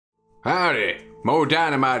Howdy, Mo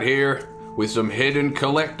Dynamite here with some hidden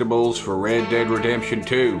collectibles for Red Dead Redemption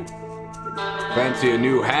 2. Fancy a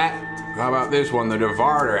new hat? How about this one, the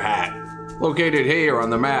Blackwater hat? Located here on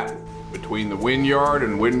the map, between the Wynyard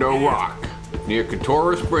and Window Rock, near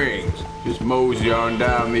Katora Springs. Just mosey on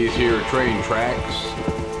down these here train tracks.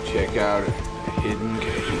 Check out a hidden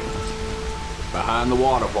cave behind the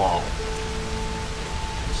waterfall.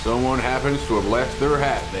 Someone happens to have left their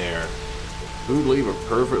hat there. Who'd leave a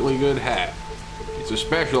perfectly good hat? It's a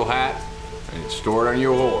special hat, and it's stored on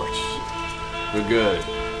your horse. For good.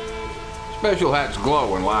 Special hats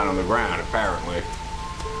glow and lie on the ground, apparently.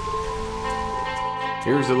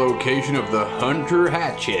 Here's the location of the Hunter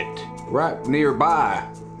Hatchet, right nearby.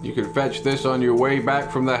 You can fetch this on your way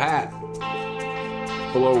back from the hat.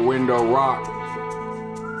 Below Window Rock,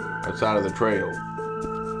 outside of the trail.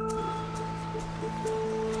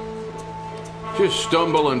 Just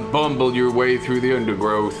stumble and bumble your way through the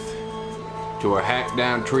undergrowth to a hacked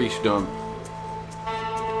down tree stump.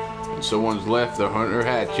 And someone's left the Hunter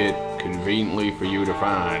Hatchet conveniently for you to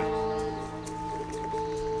find.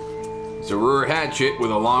 It's a rare hatchet with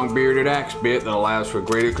a long bearded axe bit that allows for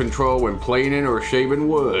greater control when planing or shaving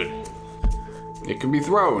wood. It can be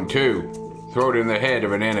thrown too. Throw it in the head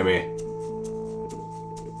of an enemy.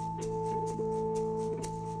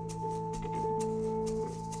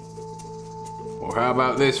 Or how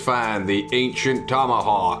about this find, the ancient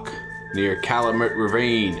tomahawk near Calumet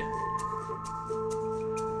Ravine.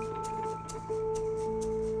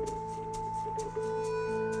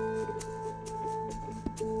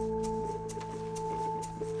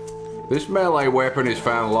 This melee weapon is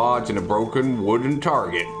found lodged in a broken wooden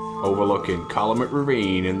target overlooking Calumet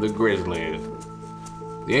Ravine in the Grizzlies.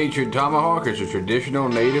 The ancient tomahawk is a traditional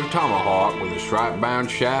native tomahawk with a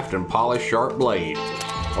stripe-bound shaft and polished sharp blade.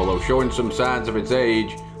 Although showing some signs of its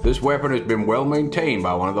age, this weapon has been well maintained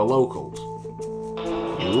by one of the locals.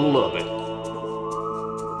 You'll love it.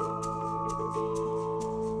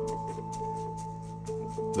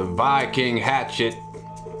 The Viking hatchet,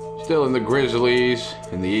 still in the Grizzlies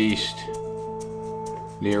in the east,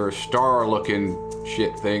 near a star-looking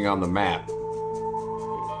shit thing on the map.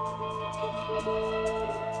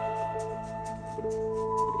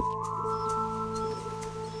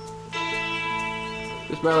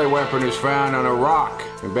 This melee weapon is found on a rock,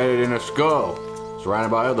 embedded in a skull, surrounded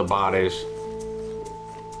by other bodies.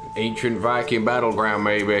 An ancient Viking battleground,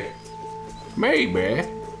 maybe. Maybe.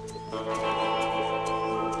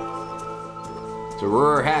 It's a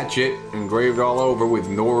rare hatchet, engraved all over with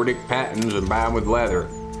Nordic patterns and bound with leather.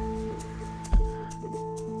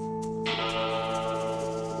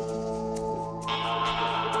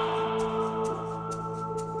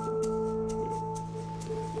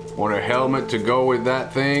 Want a helmet to go with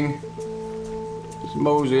that thing? Just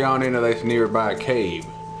mosey on into this nearby cave.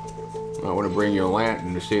 Might want to bring your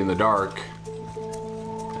lantern to see in the dark.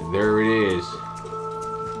 And there it is.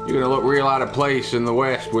 You're gonna look real out of place in the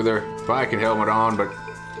west with her Viking helmet on, but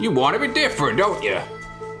you want to be different, don't you?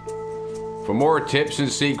 For more tips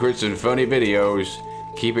and secrets and funny videos,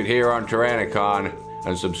 keep it here on Tyrannicon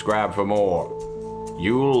and subscribe for more.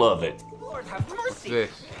 You'll love it. Lord have mercy. What's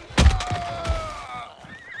this?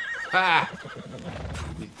 Ah!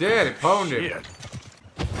 He's dead, he pwned him.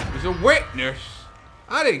 He's a witness.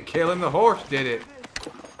 I didn't kill him, the horse did it.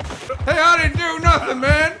 Hey, I didn't do nothing,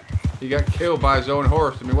 man! He got killed by his own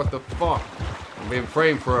horse. I mean, what the fuck? I'm being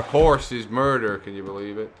framed for a horse's murder, can you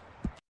believe it?